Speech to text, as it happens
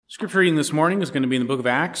Scripture reading this morning is going to be in the book of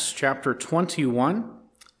Acts, chapter 21.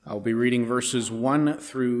 I'll be reading verses 1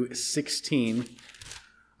 through 16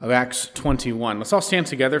 of Acts 21. Let's all stand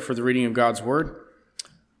together for the reading of God's word.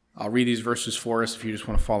 I'll read these verses for us if you just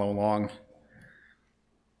want to follow along.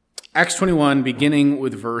 Acts 21, beginning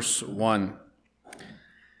with verse 1.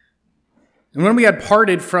 And when we had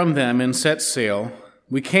parted from them and set sail,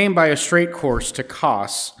 we came by a straight course to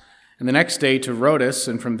Kos, and the next day to Rhodes,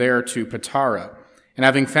 and from there to Patara. And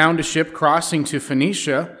having found a ship crossing to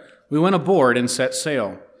Phoenicia, we went aboard and set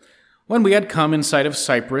sail. When we had come in sight of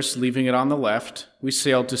Cyprus, leaving it on the left, we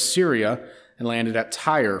sailed to Syria and landed at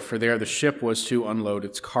Tyre, for there the ship was to unload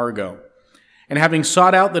its cargo. And having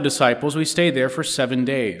sought out the disciples, we stayed there for 7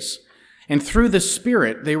 days. And through the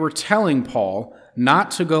Spirit they were telling Paul not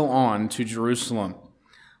to go on to Jerusalem.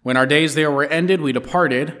 When our days there were ended, we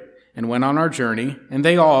departed and went on our journey, and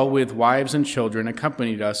they all, with wives and children,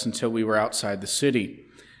 accompanied us until we were outside the city.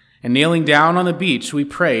 And kneeling down on the beach, we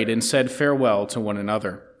prayed and said farewell to one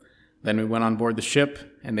another. Then we went on board the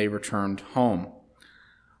ship, and they returned home.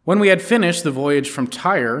 When we had finished the voyage from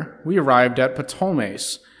Tyre, we arrived at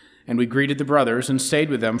Ptolemais, and we greeted the brothers and stayed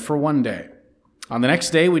with them for 1 day. On the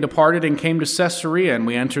next day, we departed and came to Caesarea, and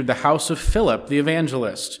we entered the house of Philip the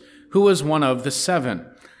evangelist, who was one of the 7,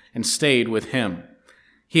 and stayed with him.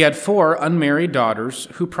 He had 4 unmarried daughters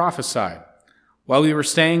who prophesied. While we were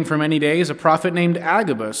staying for many days, a prophet named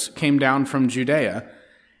Agabus came down from Judea,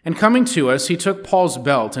 and coming to us, he took Paul's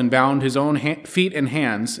belt and bound his own feet and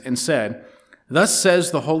hands and said, "Thus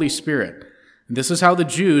says the Holy Spirit, this is how the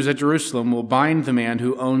Jews at Jerusalem will bind the man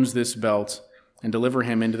who owns this belt and deliver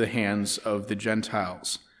him into the hands of the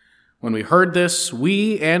Gentiles." When we heard this,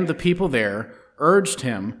 we and the people there urged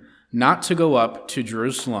him not to go up to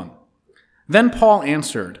Jerusalem. Then Paul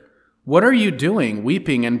answered, "What are you doing,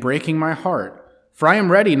 weeping and breaking my heart? For I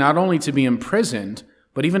am ready not only to be imprisoned,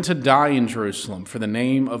 but even to die in Jerusalem for the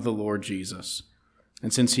name of the Lord Jesus."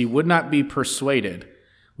 And since he would not be persuaded,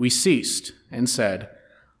 we ceased and said,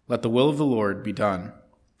 "Let the will of the Lord be done."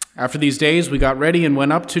 After these days we got ready and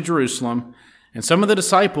went up to Jerusalem, and some of the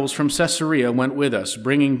disciples from Caesarea went with us,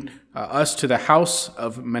 bringing us to the house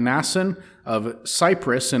of Mnason of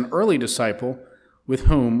Cyprus, an early disciple, with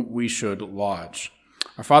whom we should lodge.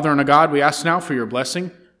 Our Father and our God, we ask now for your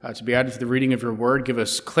blessing to be added to the reading of your word. Give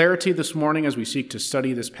us clarity this morning as we seek to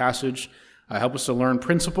study this passage. Help us to learn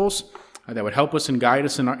principles that would help us and guide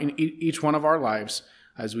us in each one of our lives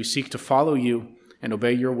as we seek to follow you and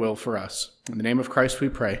obey your will for us. In the name of Christ we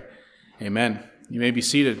pray. Amen. You may be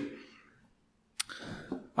seated.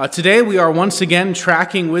 Today we are once again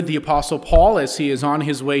tracking with the Apostle Paul as he is on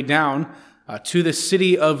his way down to the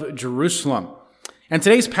city of Jerusalem. And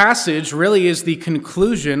today's passage really is the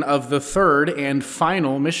conclusion of the third and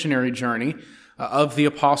final missionary journey of the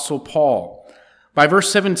Apostle Paul. By verse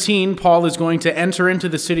 17, Paul is going to enter into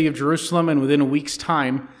the city of Jerusalem, and within a week's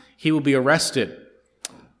time, he will be arrested.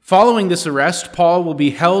 Following this arrest, Paul will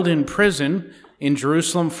be held in prison in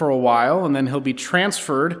Jerusalem for a while, and then he'll be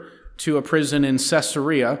transferred to a prison in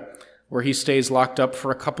Caesarea, where he stays locked up for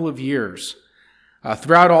a couple of years.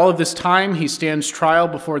 Throughout all of this time, he stands trial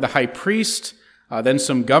before the high priest, then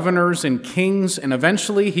some governors and kings, and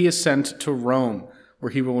eventually he is sent to Rome,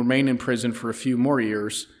 where he will remain in prison for a few more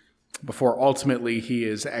years before ultimately he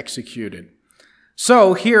is executed.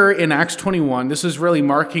 So here in Acts 21, this is really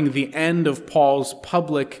marking the end of Paul's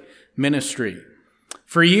public ministry.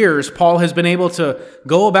 For years, Paul has been able to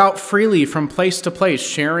go about freely from place to place,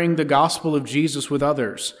 sharing the gospel of Jesus with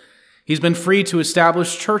others. He's been free to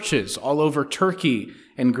establish churches all over Turkey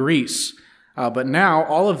and Greece, but now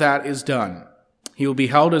all of that is done. He will be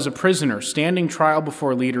held as a prisoner, standing trial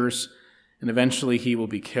before leaders, and eventually he will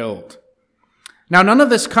be killed. Now, none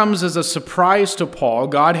of this comes as a surprise to Paul.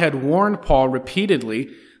 God had warned Paul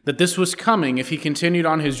repeatedly that this was coming if he continued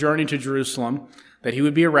on his journey to Jerusalem, that he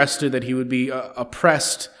would be arrested, that he would be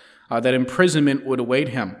oppressed, that imprisonment would await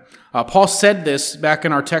him. Paul said this back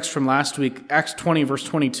in our text from last week, Acts 20, verse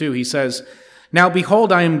 22. He says, "Now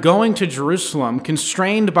behold, I am going to Jerusalem,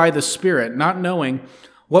 constrained by the Spirit, not knowing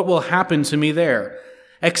what will happen to me there,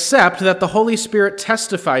 except that the Holy Spirit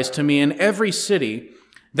testifies to me in every city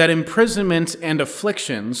that imprisonment and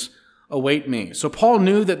afflictions await me." So Paul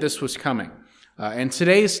knew that this was coming. And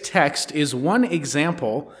today's text is one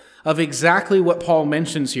example of exactly what Paul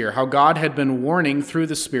mentions here, how God had been warning through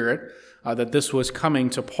the Spirit that this was coming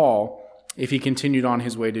to Paul if he continued on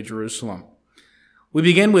his way to Jerusalem. We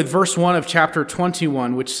begin with verse 1 of chapter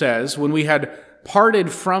 21, which says, "When we had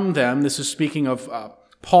parted from them," this is speaking of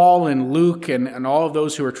Paul and Luke and all of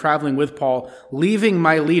those who were traveling with Paul, leaving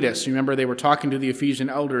Miletus. Remember, they were talking to the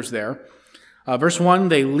Ephesian elders there. Verse 1,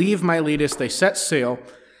 they leave Miletus, they set sail,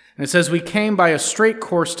 And it says, we came by a straight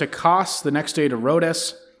course to Kos, the next day to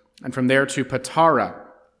Rhodes, and from there to Patara.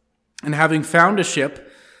 And having found a ship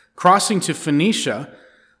crossing to Phoenicia,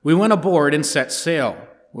 we went aboard and set sail.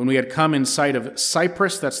 When we had come in sight of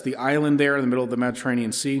Cyprus, that's the island there in the middle of the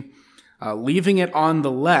Mediterranean Sea, leaving it on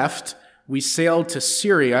the left, we sailed to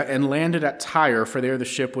Syria and landed at Tyre, for there the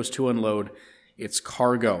ship was to unload its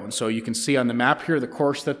cargo. And so you can see on the map here the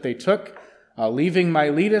course that they took. Leaving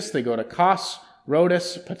Miletus, they go to Kos,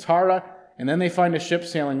 Rhodes, Patara, and then they find a ship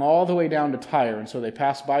sailing all the way down to Tyre. And so they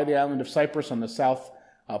pass by the island of Cyprus on the south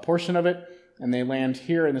portion of it, and they land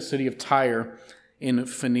here in the city of Tyre in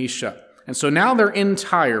Phoenicia. And so now they're in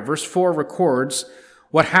Tyre. Verse 4 records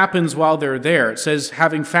what happens while they're there. It says,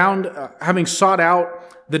 having sought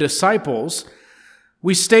out the disciples,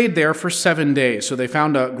 we stayed there for 7 days. So they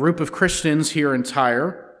found a group of Christians here in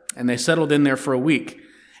Tyre, and they settled in there for a week.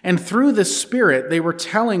 And through the Spirit, they were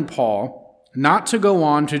telling Paul not to go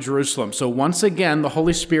on to Jerusalem. So once again, the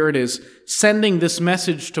Holy Spirit is sending this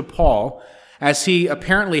message to Paul, as he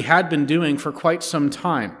apparently had been doing for quite some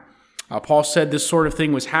time. Paul said this sort of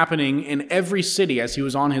thing was happening in every city as he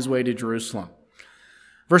was on his way to Jerusalem.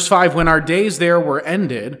 Verse 5, when our days there were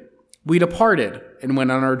ended, we departed and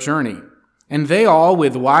went on our journey. And they all,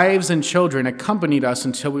 with wives and children, accompanied us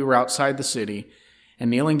until we were outside the city.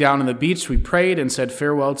 And kneeling down on the beach, we prayed and said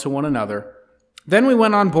farewell to one another. Then we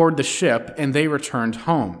went on board the ship, and they returned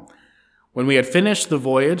home. When we had finished the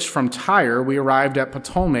voyage from Tyre, we arrived at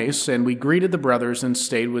Ptolemais, and we greeted the brothers and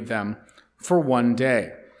stayed with them for 1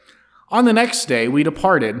 day. On the next day, we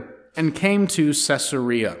departed and came to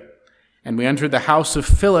Caesarea. And we entered the house of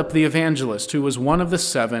Philip the evangelist, who was one of the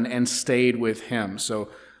 7, and stayed with him. So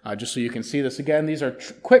just so you can see this again, these are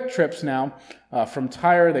quick trips now. From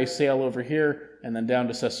Tyre, they sail over here, and then down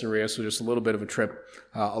to Caesarea, so just a little bit of a trip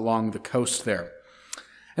along the coast there.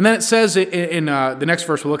 And then it says in the next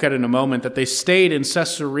verse we'll look at in a moment that they stayed in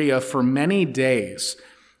Caesarea for many days,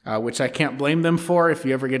 which I can't blame them for. If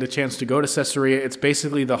you ever get a chance to go to Caesarea, it's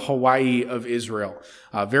basically the Hawaii of Israel.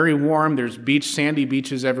 Very warm, there's sandy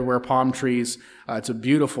beaches everywhere, palm trees. It's a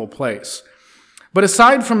beautiful place. But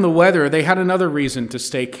aside from the weather, they had another reason to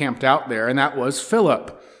stay camped out there, and that was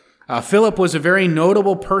Philip. Philip was a very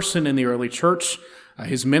notable person in the early church.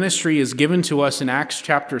 His ministry is given to us in Acts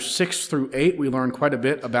chapter 6 through 8. We learn quite a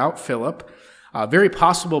bit about Philip. Very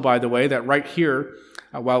possible, by the way, that right here,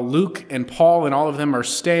 while Luke and Paul and all of them are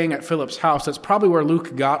staying at Philip's house, that's probably where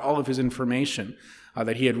Luke got all of his information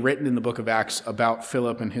that he had written in the book of Acts about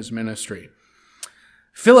Philip and his ministry.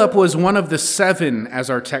 Philip was one of the 7, as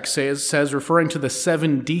our text says, referring to the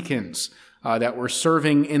 7 deacons that were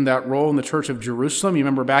serving in that role in the church of Jerusalem. You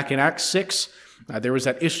remember back in Acts 6, there was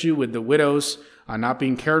that issue with the widows not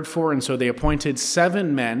being cared for, and so they appointed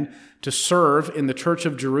 7 men to serve in the church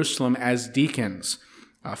of Jerusalem as deacons.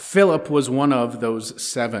 Philip was one of those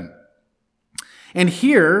 7. And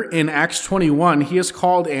here in Acts 21, he is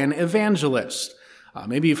called an evangelist.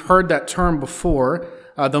 Maybe you've heard that term before.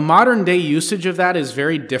 The modern day usage of that is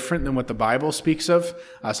very different than what the Bible speaks of.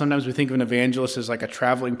 Sometimes we think of an evangelist as like a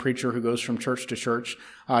traveling preacher who goes from church to church.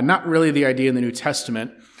 Not really the idea in the New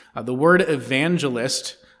Testament. The word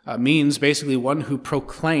evangelist means basically one who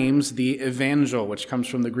proclaims the evangel, which comes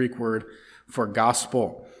from the Greek word for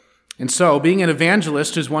gospel. And so being an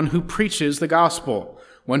evangelist is one who preaches the gospel,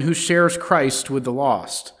 one who shares Christ with the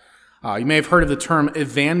lost. You may have heard of the term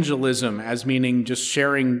evangelism as meaning just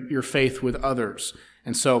sharing your faith with others.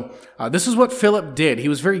 And so this is what Philip did. He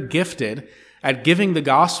was very gifted at giving the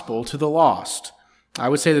gospel to the lost. I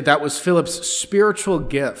would say that was Philip's spiritual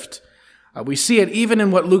gift. We see it even in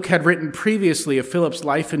what Luke had written previously of Philip's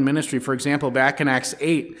life and ministry. For example, back in Acts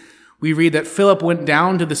 8, we read that Philip went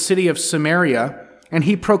down to the city of Samaria, and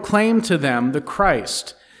he proclaimed to them the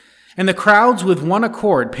Christ. And the crowds with one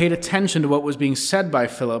accord paid attention to what was being said by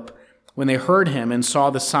Philip when they heard him and saw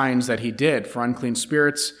the signs that he did. For unclean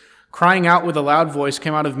spirits, crying out with a loud voice,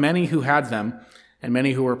 came out of many who had them, and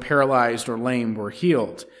many who were paralyzed or lame were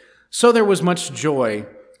healed. So there was much joy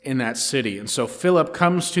in that city. And so Philip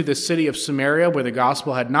comes to the city of Samaria where the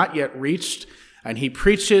gospel had not yet reached, and he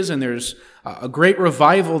preaches, and there's a great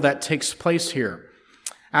revival that takes place here.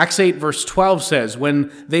 Acts 8 verse 12 says, when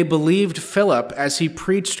they believed Philip as he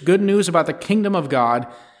preached good news about the kingdom of God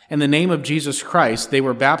in the name of Jesus Christ, they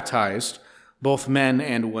were baptized, both men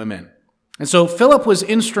and women. And so Philip was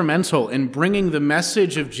instrumental in bringing the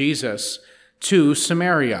message of Jesus to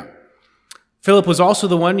Samaria. Philip was also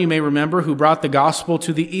the one, you may remember, who brought the gospel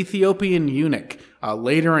to the Ethiopian eunuch.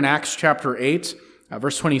 Later in Acts chapter 8,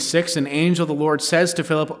 verse 26, an angel of the Lord says to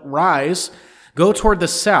Philip, rise, go toward the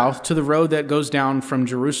south to the road that goes down from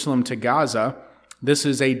Jerusalem to Gaza. This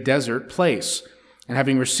is a desert place. And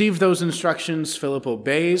having received those instructions, Philip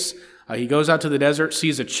obeys. He goes out to the desert,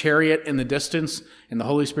 sees a chariot in the distance, and the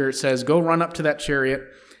Holy Spirit says, go run up to that chariot.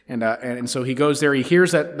 And so he goes there. He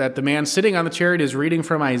hears that the man sitting on the chariot is reading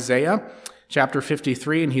from Isaiah chapter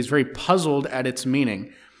 53, and he's very puzzled at its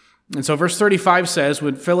meaning. And so verse 35 says,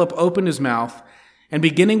 when Philip opened his mouth, and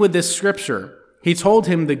beginning with this scripture, he told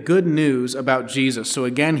him the good news about Jesus. So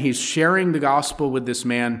again, he's sharing the gospel with this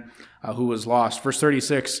man who was lost. Verse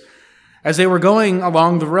 36, as they were going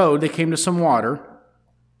along the road, they came to some water,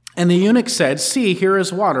 and the eunuch said, see, here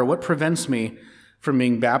is water. What prevents me from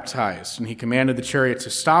being baptized? And he commanded the chariot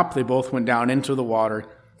to stop. They both went down into the water,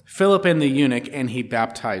 Philip and the eunuch, and he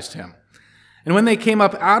baptized him. And when they came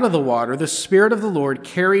up out of the water, the Spirit of the Lord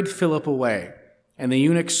carried Philip away, and the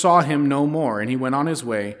eunuch saw him no more, and he went on his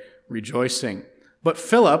way rejoicing. But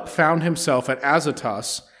Philip found himself at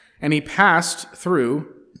Azotus, and as he passed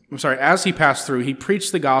through, he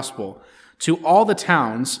preached the gospel to all the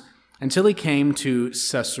towns until he came to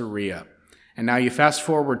Caesarea. And now you fast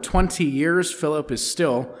forward 20 years, Philip is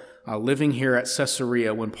still living here at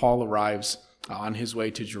Caesarea when Paul arrives on his way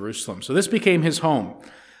to Jerusalem. So this became his home.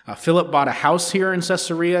 Philip bought a house here in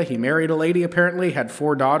Caesarea. He married a lady, apparently, had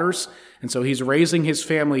 4 daughters, and so he's raising his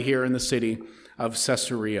family here in the city of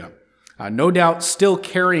Caesarea. No doubt still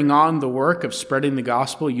carrying on the work of spreading the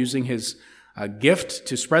gospel, using his gift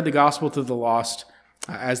to spread the gospel to the lost,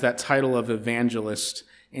 as that title of evangelist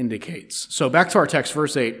indicates. So back to our text,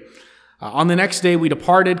 verse 8. On the next day we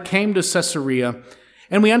departed, came to Caesarea,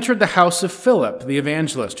 and we entered the house of Philip, the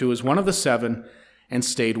evangelist, who was one of the 7, and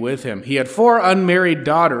stayed with him. He had 4 unmarried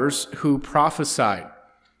daughters who prophesied.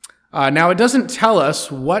 Now, it doesn't tell us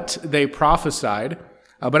what they prophesied,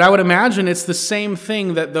 but I would imagine it's the same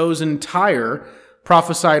thing that those in Tyre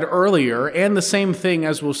prophesied earlier, and the same thing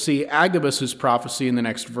as we'll see Agabus' prophecy in the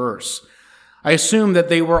next verse. I assume that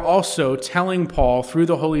they were also telling Paul through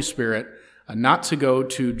the Holy Spirit not to go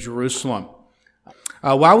to Jerusalem.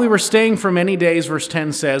 While we were staying for many days, verse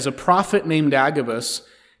 10 says, a prophet named Agabus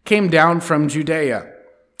came down from Judea.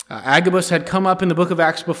 Agabus had come up in the book of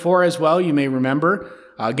Acts before as well, you may remember.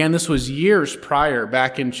 Again, this was years prior,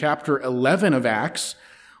 back in chapter 11 of Acts.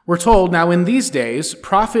 We're told, now in these days,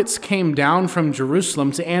 prophets came down from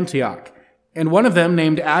Jerusalem to Antioch, and one of them,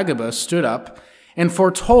 named Agabus, stood up and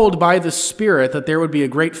foretold by the Spirit that there would be a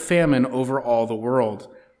great famine over all the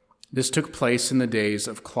world. This took place in the days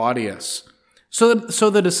of Claudius. So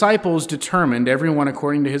the disciples determined, everyone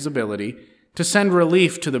according to his ability, to send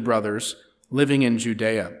relief to the brothers living in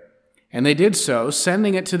Judea. And they did so,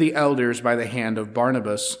 sending it to the elders by the hand of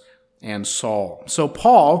Barnabas and Saul. So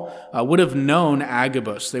Paul would have known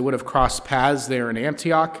Agabus. They would have crossed paths there in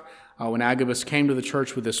Antioch when Agabus came to the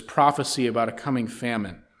church with this prophecy about a coming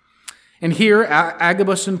famine. And here,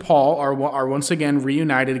 Agabus and Paul are once again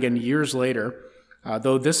reunited again years later,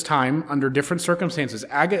 though this time under different circumstances.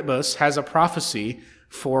 Agabus has a prophecy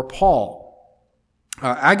for Paul.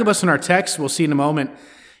 Agabus in our text, we'll see in a moment,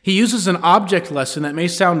 he uses an object lesson that may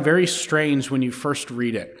sound very strange when you first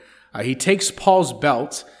read it. He takes Paul's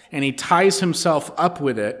belt and he ties himself up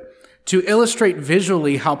with it to illustrate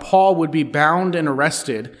visually how Paul would be bound and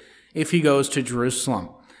arrested if he goes to Jerusalem.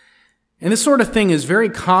 And this sort of thing is very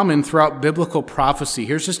common throughout biblical prophecy.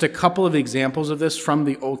 Here's just a couple of examples of this from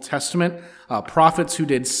the Old Testament, prophets who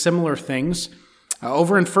did similar things.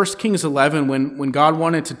 Over in 1 Kings 11, when God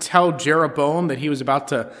wanted to tell Jeroboam that he was about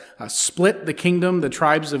to split the kingdom, the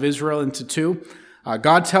tribes of Israel, into 2,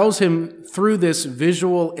 God tells him through this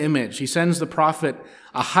visual image. He sends the prophet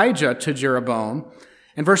Ahijah to Jeroboam.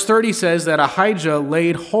 And verse 30 says that Ahijah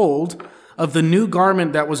laid hold of the new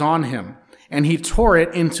garment that was on him, and he tore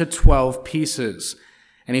it into 12 pieces.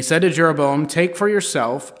 And he said to Jeroboam, take for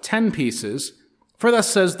yourself 10 pieces, for thus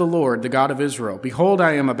says the Lord, the God of Israel, behold,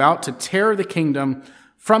 I am about to tear the kingdom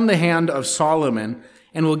from the hand of Solomon,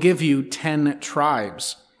 and will give you 10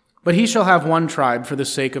 tribes. But he shall have 1 tribe for the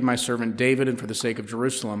sake of my servant David and for the sake of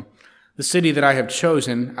Jerusalem, the city that I have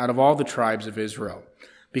chosen out of all the tribes of Israel.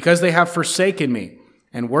 Because they have forsaken me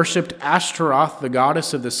and worshipped Ashtaroth, the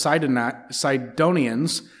goddess of the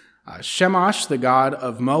Sidonians, Shemash, the god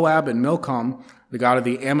of Moab, and Milcom, the god of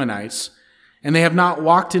the Ammonites. And they have not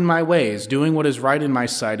walked in my ways, doing what is right in my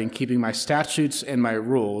sight, and keeping my statutes and my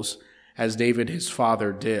rules, as David his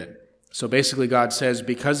father did. So basically God says,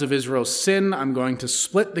 because of Israel's sin, I'm going to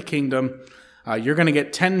split the kingdom. You're going to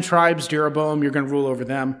get 10 tribes, Jeroboam. You're going to rule over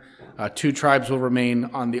them. 2 tribes will remain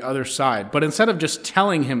on the other side. But instead of just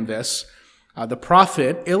telling him this, the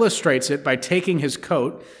prophet illustrates it by taking his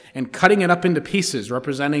coat and cutting it up into pieces,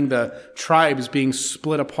 representing the tribes being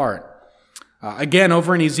split apart. Again,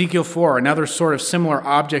 over in Ezekiel 4, another sort of similar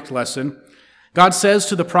object lesson. God says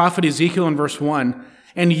to the prophet Ezekiel in verse 1,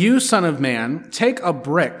 "And you, son of man, take a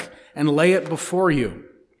brick and lay it before you."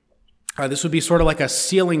 This would be sort of like a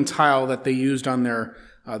ceiling tile that they used on their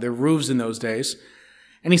roofs in those days.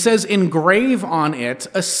 And he says, "Engrave on it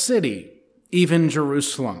a city, even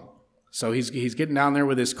Jerusalem." So he's getting down there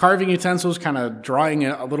with his carving utensils, kind of drawing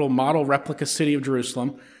a little model replica city of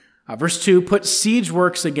Jerusalem. Verse 2, "Put siege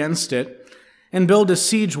works against it, and build a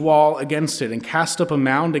siege wall against it, and cast up a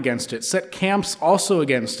mound against it. Set camps also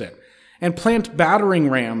against it, and plant battering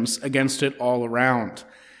rams against it all around.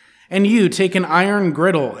 And you take an iron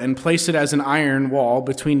griddle, and place it as an iron wall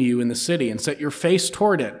between you and the city, and set your face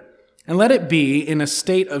toward it. And let it be in a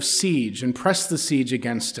state of siege, and press the siege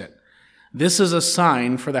against it. This is a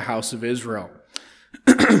sign for the house of Israel."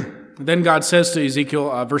 Then God says to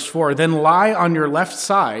Ezekiel, verse 4, "Then lie on your left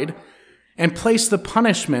side, and place the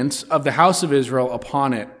punishment of the house of Israel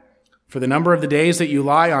upon it. For the number of the days that you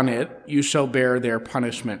lie on it, you shall bear their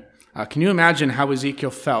punishment." Can you imagine how Ezekiel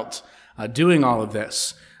felt doing all of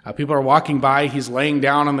this? People are walking by, he's laying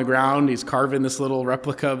down on the ground, he's carving this little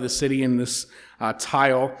replica of the city in this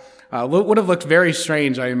tile. Would have looked very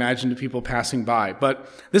strange, I imagine, to people passing by. But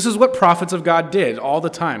this is what prophets of God did all the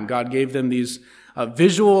time. God gave them these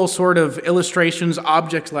visual sort of illustrations,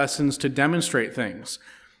 object lessons to demonstrate things.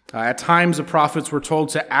 At times, the prophets were told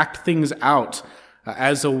to act things out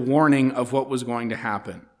as a warning of what was going to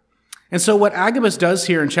happen. And so what Agabus does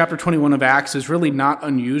here in chapter 21 of Acts is really not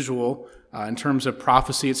unusual in terms of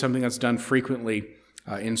prophecy. It's something that's done frequently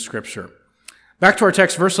in Scripture. Back to our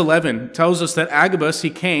text, verse 11 tells us that Agabus, he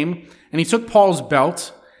came and he took Paul's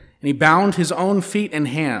belt and he bound his own feet and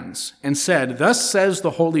hands and said, "Thus says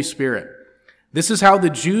the Holy Spirit, this is how the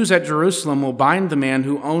Jews at Jerusalem will bind the man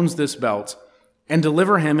who owns this belt and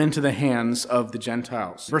deliver him into the hands of the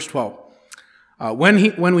Gentiles." Verse 12,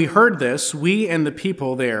 when we heard this, we and the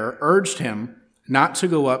people there urged him not to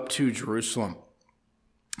go up to Jerusalem.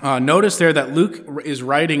 Notice there that Luke is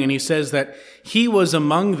writing and he says that he was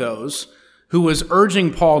among those who was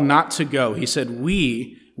urging Paul not to go. He said,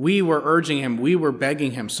 we were urging him, we were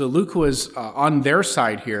begging him. So Luke was on their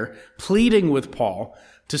side here, pleading with Paul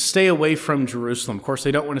to stay away from Jerusalem. Of course,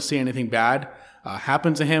 they don't want to see anything bad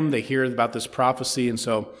happen to him. They hear about this prophecy, and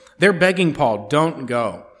so they're begging Paul, don't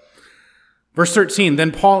go. Verse 13,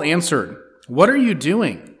 "Then Paul answered, 'What are you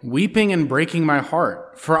doing, weeping and breaking my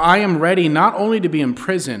heart? For I am ready not only to be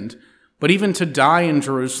imprisoned, but even to die in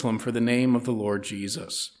Jerusalem for the name of the Lord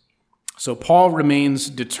Jesus.' So Paul remains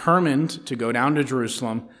determined to go down to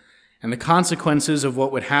Jerusalem, and the consequences of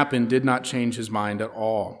what would happen did not change his mind at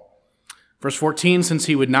all. Verse 14, "Since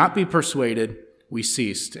he would not be persuaded, we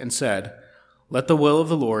ceased and said, 'Let the will of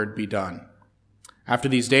the Lord be done.' After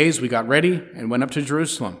these days we got ready and went up to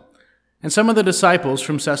Jerusalem. And some of the disciples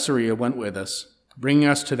from Caesarea went with us, bringing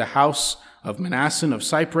us to the house of Manasseh of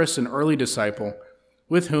Cyprus, an early disciple,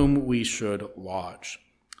 with whom we should lodge."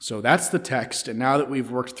 So that's the text, and now that we've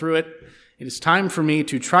worked through it, it is time for me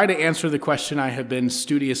to try to answer the question I have been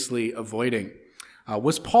studiously avoiding.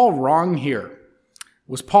 Was Paul wrong here?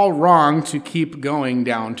 Was Paul wrong to keep going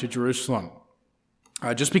down to Jerusalem?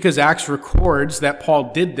 Just because Acts records that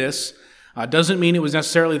Paul did this doesn't mean it was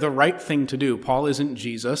necessarily the right thing to do. Paul isn't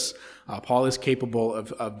Jesus. Paul is capable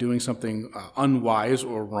of doing something unwise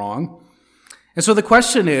or wrong. And so the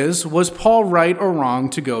question is, was Paul right or wrong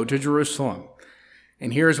to go to Jerusalem?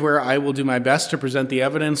 And here's where I will do my best to present the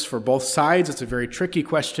evidence for both sides. It's a very tricky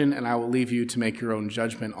question, and I will leave you to make your own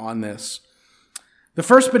judgment on this. The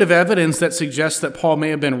first bit of evidence that suggests that Paul may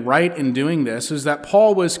have been right in doing this is that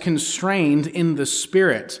Paul was constrained in the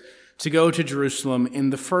Spirit to go to Jerusalem in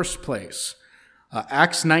the first place.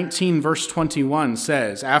 Acts 19, verse 21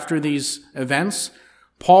 says, "After these events,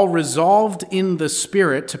 Paul resolved in the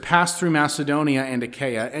Spirit to pass through Macedonia and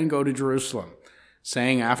Achaia and go to Jerusalem,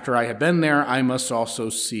 saying, 'After I have been there, I must also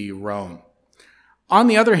see Rome.'" On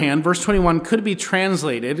the other hand, verse 21 could be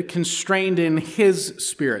translated constrained in his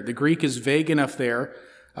spirit. The Greek is vague enough there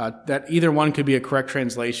that either one could be a correct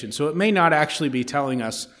translation. So it may not actually be telling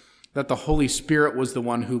us that the Holy Spirit was the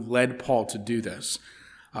one who led Paul to do this.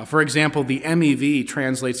 For example, the MEV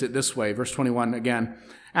translates it this way, verse 21 again.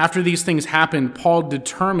 "After these things happened, Paul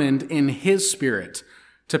determined in his spirit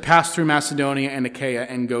to pass through Macedonia and Achaia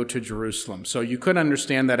and go to Jerusalem." So you could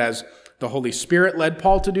understand that as the Holy Spirit led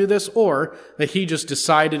Paul to do this, or that he just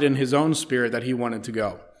decided in his own spirit that he wanted to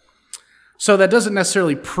go. So that doesn't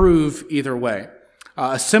necessarily prove either way.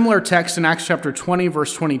 A similar text in Acts chapter 20,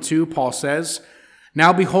 verse 22, Paul says,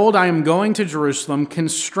 "Now behold, I am going to Jerusalem,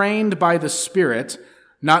 constrained by the Spirit,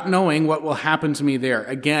 not knowing what will happen to me there."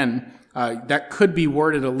 Again, that could be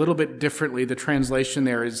worded a little bit differently. The translation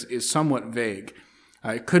there is somewhat vague.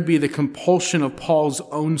 It could be the compulsion of Paul's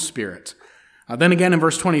own spirit. Then again in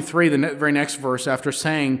verse 23, the very next verse, after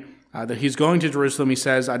saying that he's going to Jerusalem, he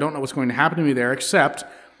says, I don't know what's going to happen to me there, except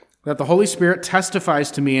that the Holy Spirit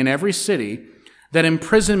testifies to me in every city that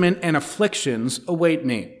imprisonment and afflictions await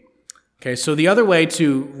me. Okay, so the other way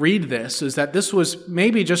to read this is that this was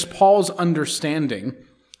maybe just Paul's understanding,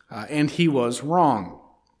 and he was wrong.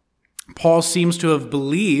 Paul seems to have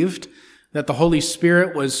believed that the Holy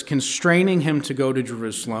Spirit was constraining him to go to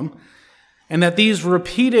Jerusalem, and that these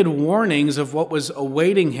repeated warnings of what was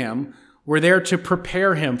awaiting him were there to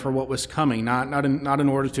prepare him for what was coming, not in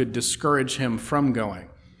order to discourage him from going.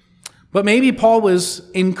 But maybe Paul was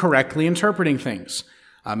incorrectly interpreting things.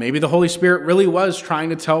 Maybe the Holy Spirit really was trying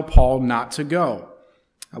to tell Paul not to go.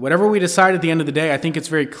 Whatever we decide at the end of the day, I think it's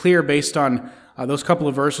very clear based on those couple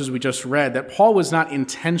of verses we just read that Paul was not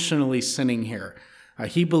intentionally sinning here.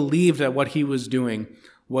 He believed that what he was doing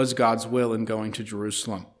was God's will in going to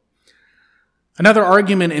Jerusalem. Another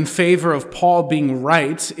argument in favor of Paul being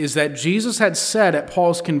right is that Jesus had said at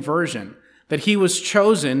Paul's conversion that he was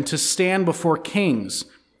chosen to stand before kings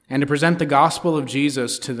and to present the gospel of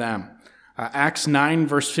Jesus to them. Acts 9,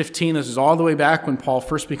 verse 15, this is all the way back when Paul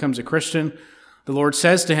first becomes a Christian. The Lord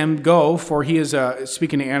says to him, go, for he is,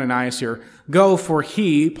 speaking to Ananias here, go, for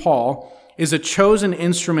he, Paul, is a chosen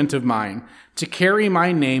instrument of mine to carry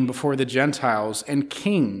my name before the Gentiles and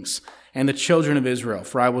kings and the children of Israel.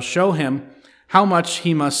 For I will show him how much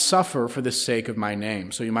he must suffer for the sake of my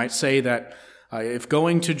name. So you might say that if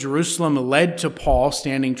going to Jerusalem led to Paul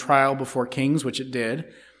standing trial before kings, which it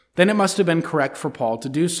did, then it must have been correct for Paul to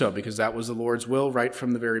do so, because that was the Lord's will right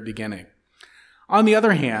from the very beginning. On the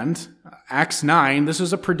other hand, Acts 9, this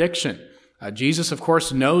is a prediction. Jesus, of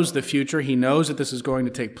course, knows the future. He knows that this is going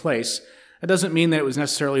to take place. It doesn't mean that it was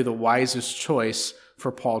necessarily the wisest choice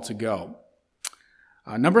for Paul to go.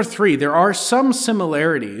 Number 3, there are some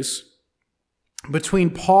similarities between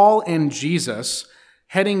Paul and Jesus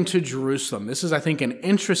heading to Jerusalem. This is, I think, an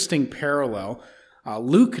interesting parallel.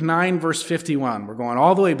 Luke 9, verse 51. We're going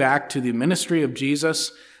all the way back to the ministry of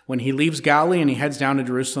Jesus when he leaves Galilee and he heads down to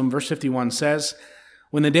Jerusalem. Verse 51 says,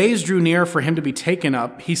 when the days drew near for him to be taken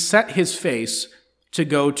up, he set his face to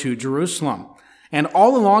go to Jerusalem. And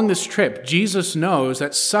all along this trip, Jesus knows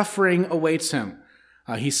that suffering awaits him.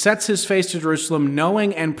 He sets his face to Jerusalem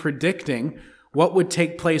knowing and predicting what would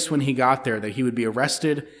take place when he got there, that he would be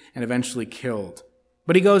arrested and eventually killed.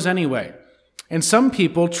 But he goes anyway. And some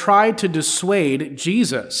people tried to dissuade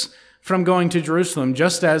Jesus from going to Jerusalem,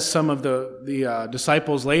 just as some of the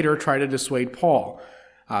disciples later tried to dissuade Paul.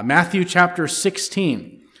 Matthew chapter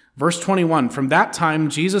 16, verse 21, from that time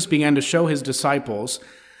Jesus began to show his disciples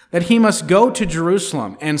that he must go to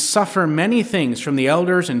Jerusalem and suffer many things from the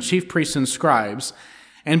elders and chief priests and scribes,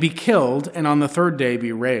 and be killed, and on the third day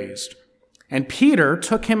be raised. And Peter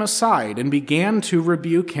took him aside and began to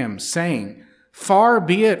rebuke him, saying, far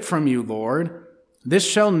be it from you, Lord, this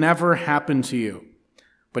shall never happen to you.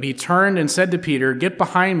 But he turned and said to Peter, get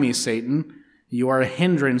behind me, Satan. You are a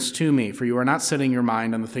hindrance to me, for you are not setting your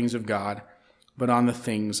mind on the things of God, but on the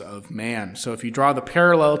things of man. So if you draw the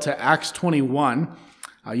parallel to Acts 21,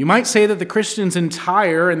 you might say that the Christians in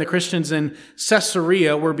Tyre and the Christians in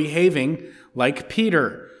Caesarea were behaving like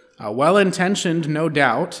Peter. Well-intentioned, no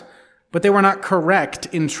doubt, but they were not correct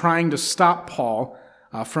in trying to stop Paul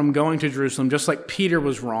from going to Jerusalem, just like Peter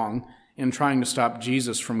was wrong in trying to stop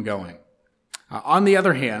Jesus from going. On the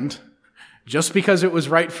other hand, just because it was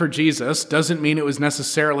right for Jesus doesn't mean it was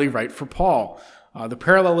necessarily right for Paul. The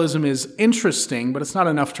parallelism is interesting, but it's not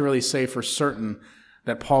enough to really say for certain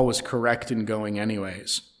that Paul was correct in going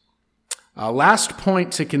anyways. Last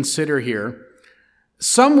point to consider here.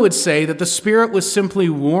 Some would say that the Spirit was simply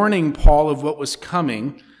warning Paul of what was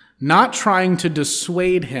coming, not trying to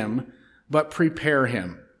dissuade him, but prepare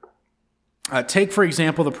him. Take, for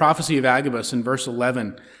example, the prophecy of Agabus in verse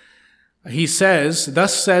 11. He says,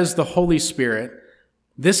 thus says the Holy Spirit,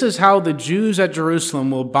 this is how the Jews at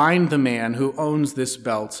Jerusalem will bind the man who owns this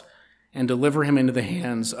belt and deliver him into the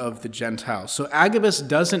hands of the Gentiles. So Agabus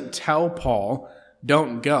doesn't tell Paul,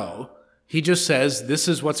 don't go. He just says, this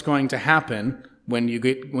is what's going to happen when you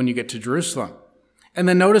get to Jerusalem. And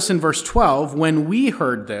then notice in verse 12, when we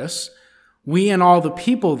heard this, we and all the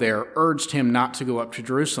people there urged him not to go up to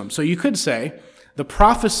Jerusalem. So you could say the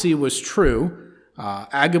prophecy was true.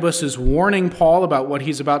 Agabus is warning Paul about what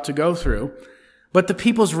he's about to go through, but the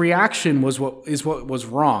people's reaction was what was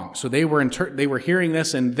wrong. So they were hearing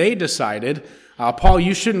this and they decided, Paul,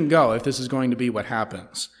 you shouldn't go if this is going to be what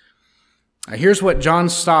happens. Here's what John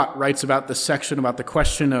Stott writes about this section about the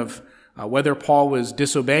question of whether Paul was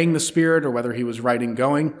disobeying the Spirit or whether he was right in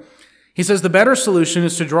going. He says, the better solution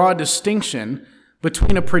is to draw a distinction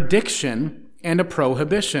between a prediction and a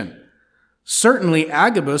prohibition. Certainly,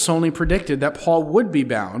 Agabus only predicted that Paul would be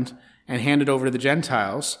bound and handed over to the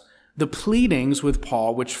Gentiles. The pleadings with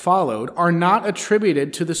Paul which followed are not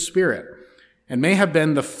attributed to the Spirit and may have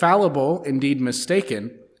been the fallible, indeed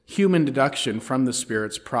mistaken, human deduction from the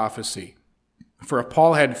Spirit's prophecy. For if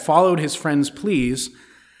Paul had followed his friend's pleas,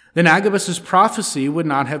 then Agabus's prophecy would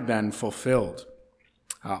not have been fulfilled.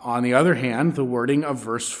 On the other hand, the wording of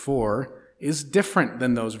verse 4 is different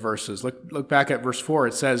than those verses. Look back at verse 4.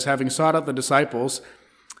 It says, having sought out the disciples,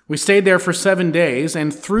 we stayed there for 7 days,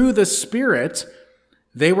 and through the Spirit,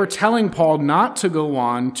 they were telling Paul not to go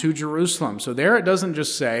on to Jerusalem. So there it doesn't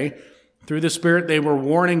just say, through the Spirit, they were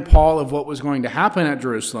warning Paul of what was going to happen at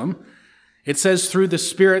Jerusalem. It says through the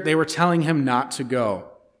Spirit, they were telling him not to go.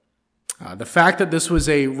 The fact that this was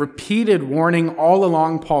a repeated warning all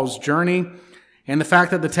along Paul's journey, and the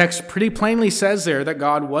fact that the text pretty plainly says there that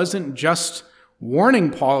God wasn't just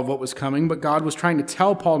warning Paul of what was coming, but God was trying to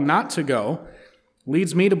tell Paul not to go,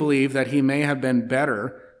 leads me to believe that he may have been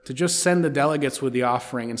better to just send the delegates with the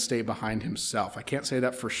offering and stay behind himself. I can't say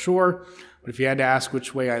that for sure, but if you had to ask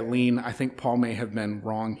which way I lean, I think Paul may have been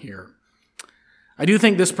wrong here. I do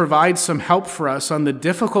think this provides some help for us on the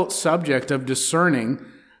difficult subject of discerning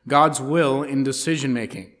God's will in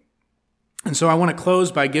decision-making. And so I want to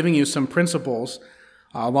close by giving you some principles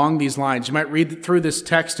along these lines. You might read through this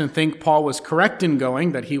text and think Paul was correct in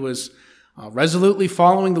going, that he was resolutely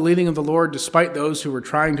following the leading of the Lord despite those who were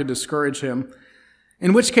trying to discourage him.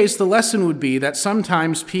 In which case the lesson would be that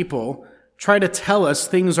sometimes people try to tell us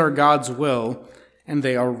things are God's will and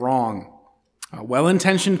they are wrong.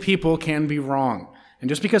 Well-intentioned people can be wrong. And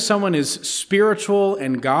just because someone is spiritual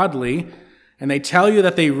and godly and they tell you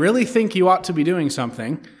that they really think you ought to be doing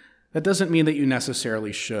something, that doesn't mean that you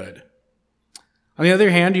necessarily should. On the other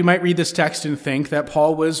hand, you might read this text and think that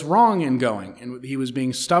Paul was wrong in going, and he was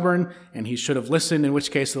being stubborn, and he should have listened, in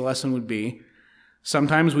which case the lesson would be,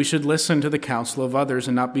 sometimes we should listen to the counsel of others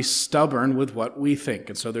and not be stubborn with what we think.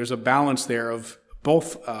 And so there's a balance there of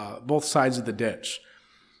both sides of the ditch.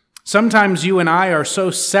 Sometimes you and I are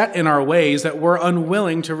so set in our ways that we're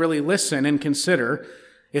unwilling to really listen and consider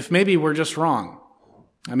if maybe we're just wrong.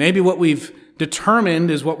 Maybe what we've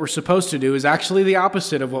determined is what we're supposed to do is actually the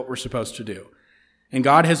opposite of what we're supposed to do. And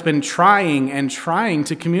God has been trying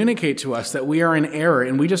to communicate to us that we are in error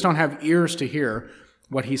and we just don't have ears to hear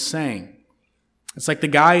what he's saying. It's like the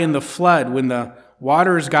guy in the flood. When the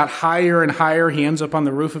waters got higher and higher, he ends up on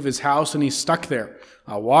the roof of his house and he's stuck there.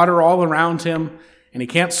 Water all around him, and he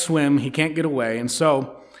can't swim, he can't get away. And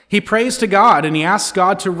so he prays to God and he asks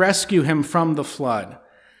God to rescue him from the flood.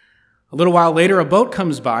 A little while later, a boat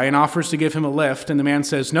comes by and offers to give him a lift, and the man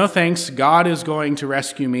says, "No thanks, God is going to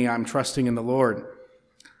rescue me, I'm trusting in the Lord."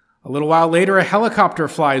 A little while later, a helicopter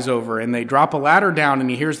flies over, and they drop a ladder down, and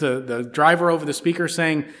he hears the driver over the speaker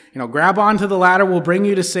saying, "Grab onto the ladder, we'll bring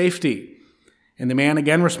you to safety." And the man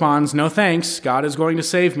again responds, "No thanks, God is going to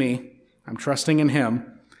save me, I'm trusting in him."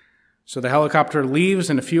 So the helicopter leaves,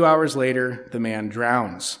 and a few hours later, the man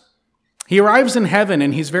drowns. He arrives in heaven,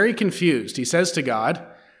 and he's very confused. He says to God,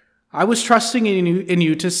 "I was trusting in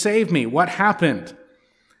you to save me. What happened?"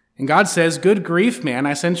 And God says, "Good grief, man.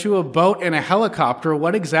 I sent you a boat and a helicopter.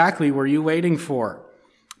 What exactly were you waiting for?"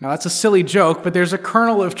 Now, that's a silly joke, but there's a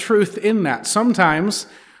kernel of truth in that. Sometimes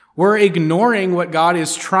we're ignoring what God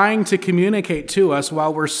is trying to communicate to us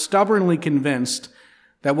while we're stubbornly convinced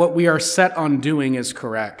that what we are set on doing is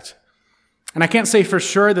correct. And I can't say for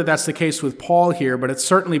sure that that's the case with Paul here, but it's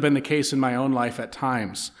certainly been the case in my own life at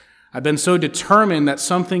times. I've been so determined that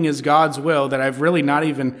something is God's will that I've really not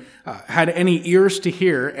even had any ears to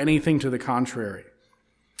hear anything to the contrary.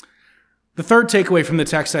 The third takeaway from the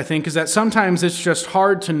text, I think, is that sometimes it's just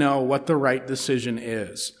hard to know what the right decision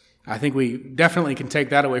is. I think we definitely can take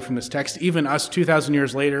that away from this text. Even us 2,000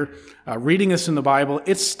 years later, reading this in the Bible,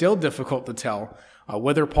 it's still difficult to tell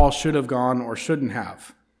whether Paul should have gone or shouldn't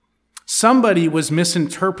have. Somebody was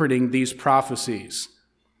misinterpreting these prophecies.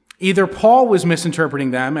 Either Paul was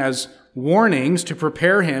misinterpreting them as warnings to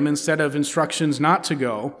prepare him instead of instructions not to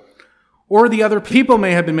go, or the other people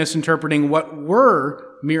may have been misinterpreting what were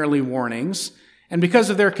merely warnings, and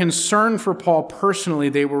because of their concern for Paul personally,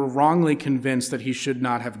 they were wrongly convinced that he should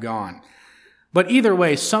not have gone. But either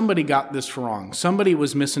way, somebody got this wrong. Somebody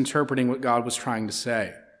was misinterpreting what God was trying to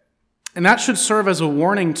say. And that should serve as a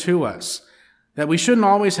warning to us that we shouldn't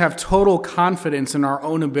always have total confidence in our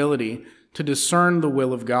own ability to discern the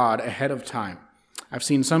will of God ahead of time. I've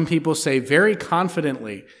seen some people say very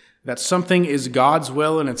confidently that something is God's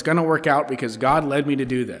will and it's going to work out because God led me to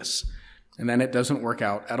do this. And then it doesn't work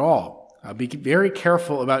out at all. Be very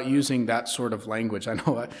careful about using that sort of language. I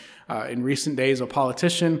know in recent days a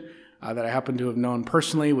politician that I happen to have known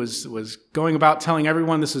personally was going about telling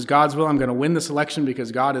everyone this is God's will. I'm going to win this election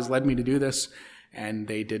because God has led me to do this. And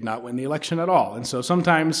they did not win the election at all. And so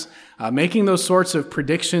sometimes making those sorts of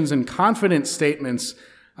predictions and confident statements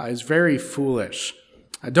is very foolish.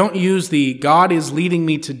 Don't use the God is leading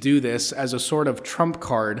me to do this as a sort of trump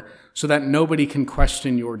card so that nobody can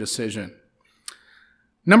question your decision.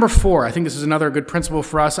 Number 4, I think this is another good principle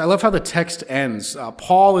for us. I love how the text ends.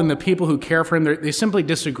 Paul and the people who care for him, they simply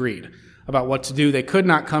disagreed about what to do. They could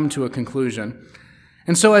not come to a conclusion.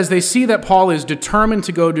 And so as they see that Paul is determined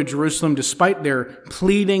to go to Jerusalem despite their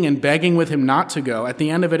pleading and begging with him not to go, at the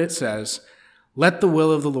end of it says, "Let the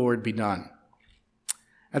will of the Lord be done."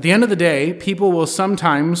 At the end of the day, people will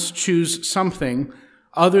sometimes choose something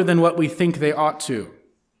other than what we think they ought to.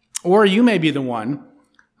 Or you may be the one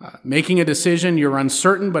making a decision, you're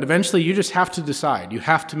uncertain, but eventually you just have to decide. You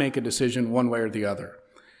have to make a decision one way or the other.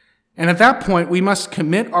 And at that point, we must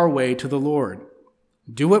commit our way to the Lord.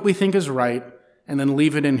 Do what we think is right, and then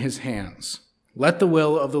leave it in his hands. Let the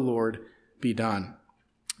will of the Lord be done.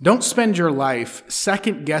 Don't spend your life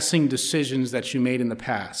second-guessing decisions that you made in the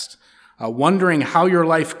past, wondering how your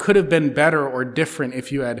life could have been better or different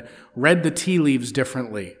if you had read the tea leaves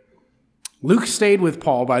differently. Luke stayed with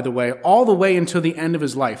Paul, by the way, all the way until the end of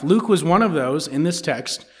his life. Luke was one of those in this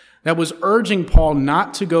text that was urging Paul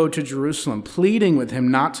not to go to Jerusalem, pleading with him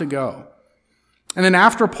not to go. And then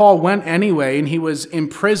after Paul went anyway, and he was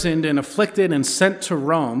imprisoned and afflicted and sent to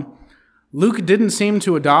Rome, Luke didn't seem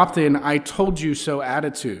to adopt an "I told you so"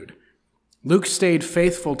 attitude. Luke stayed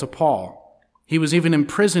faithful to Paul. He was even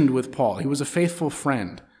imprisoned with Paul. He was a faithful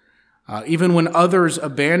friend. Even when others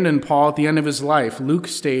abandoned Paul at the end of his life, Luke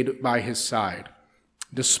stayed by his side,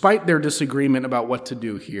 despite their disagreement about what to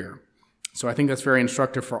do here. So I think that's very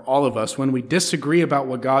instructive for all of us. When we disagree about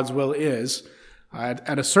what God's will is,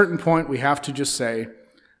 at a certain point, we have to just say,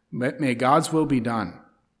 may God's will be done.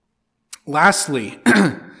 Lastly,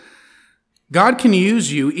 God can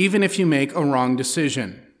use you even if you make a wrong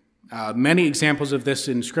decision. Many examples of this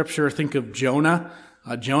in Scripture. Think of Jonah.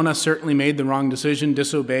 Jonah certainly made the wrong decision,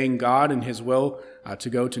 disobeying God and his will to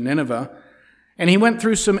go to Nineveh. And he went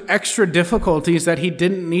through some extra difficulties that he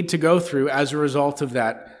didn't need to go through as a result of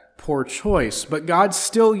that poor choice. But God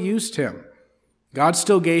still used him. God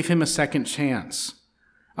still gave him a second chance.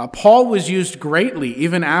 Paul was used greatly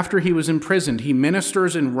even after he was imprisoned. He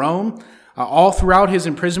ministers in Rome. All throughout his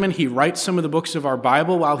imprisonment, he writes some of the books of our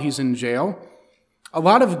Bible while he's in jail. A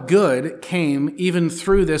lot of good came even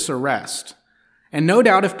through this arrest. And no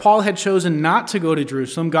doubt if Paul had chosen not to go to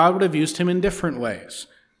Jerusalem, God would have used him in different ways.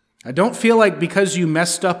 I don't feel like because you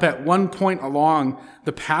messed up at one point along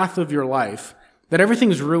the path of your life that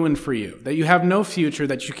everything's ruined for you, that you have no future,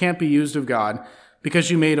 that you can't be used of God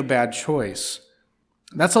because you made a bad choice.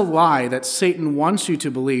 That's a lie that Satan wants you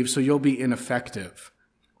to believe so you'll be ineffective.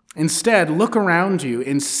 Instead, look around you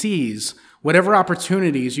and seize whatever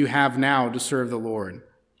opportunities you have now to serve the Lord.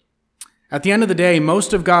 At the end of the day,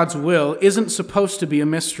 most of God's will isn't supposed to be a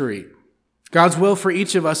mystery. God's will for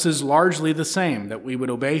each of us is largely the same, that we would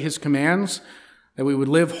obey his commands, that we would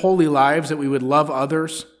live holy lives, that we would love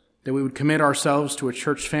others, that we would commit ourselves to a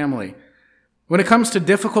church family. When it comes to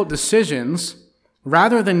difficult decisions,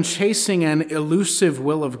 rather than chasing an elusive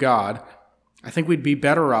will of God, I think we'd be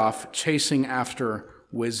better off chasing after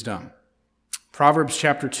wisdom. Proverbs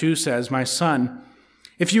chapter 2 says, "My son,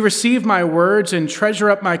 if you receive my words and treasure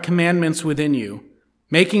up my commandments within you,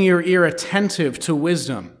 making your ear attentive to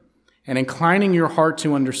wisdom and inclining your heart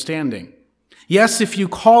to understanding. Yes, if you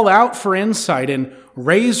call out for insight and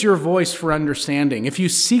raise your voice for understanding, if you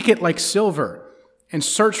seek it like silver and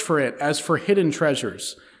search for it as for hidden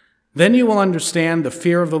treasures, then you will understand the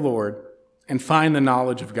fear of the Lord and find the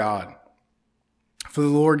knowledge of God. For the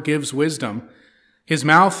Lord gives wisdom.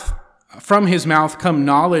 From his mouth come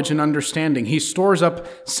knowledge and understanding. He stores up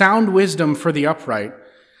sound wisdom for the upright.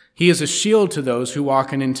 He is a shield to those who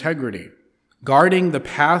walk in integrity, guarding the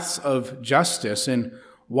paths of justice and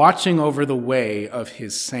watching over the way of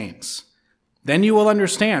his saints. Then you will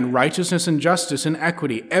understand righteousness and justice and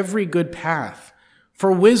equity, every good path.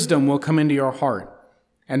 For wisdom will come into your heart,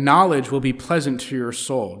 and knowledge will be pleasant to your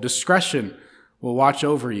soul. Discretion will watch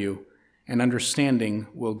over you, and understanding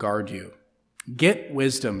will guard you." Get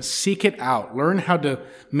wisdom, seek it out, learn how to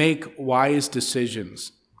make wise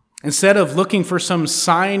decisions. Instead of looking for some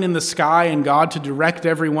sign in the sky and God to direct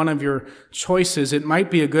every one of your choices, it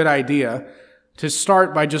might be a good idea to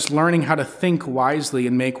start by just learning how to think wisely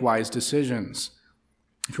and make wise decisions.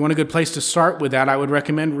 If you want a good place to start with that, I would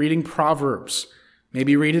recommend reading Proverbs.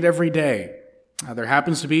 Maybe read it every day. There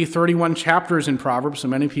happens to be 31 chapters in Proverbs, so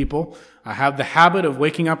many people have the habit of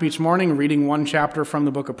waking up each morning and reading one chapter from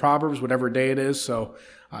the book of Proverbs, whatever day it is. So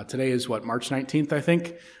today is March 19th, I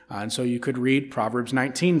think. And so you could read Proverbs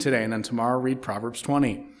 19 today, and then tomorrow read Proverbs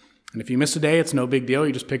 20. And if you miss a day, it's no big deal.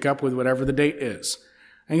 You just pick up with whatever the date is.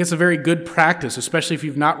 I think it's a very good practice, especially if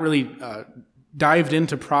you've not really dived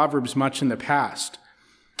into Proverbs much in the past.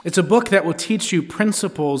 It's a book that will teach you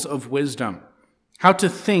principles of wisdom, how to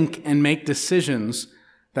think and make decisions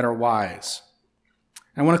that are wise.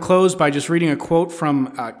 I want to close by just reading a quote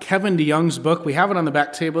from Kevin DeYoung's book. We have it on the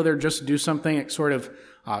back table there, Just Do Something. It sort of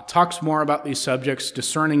talks more about these subjects,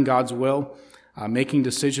 discerning God's will, making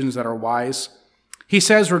decisions that are wise. He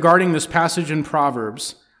says regarding this passage in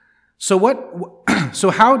Proverbs, so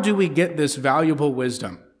how do we get this valuable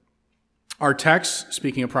wisdom? Our text,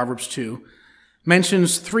 speaking of Proverbs 2,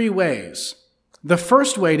 mentions 3 ways. The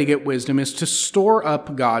first way to get wisdom is to store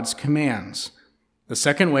up God's commands. The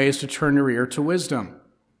second way is to turn your ear to wisdom.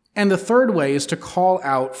 And the third way is to call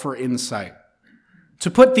out for insight. To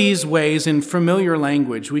put these ways in familiar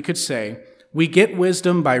language, we could say, we get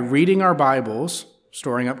wisdom by reading our Bibles,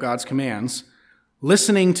 storing up God's commands,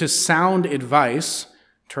 listening to sound advice,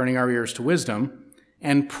 turning our ears to wisdom,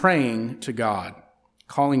 and praying to God,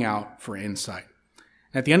 calling out for insight.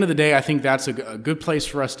 At the end of the day, I think that's a good place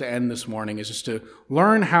for us to end this morning, is just to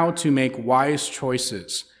learn how to make wise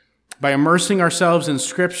choices by immersing ourselves in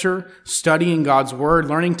Scripture, studying God's Word,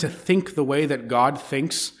 learning to think the way that God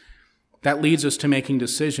thinks. That leads us to making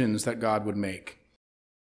decisions that God would make.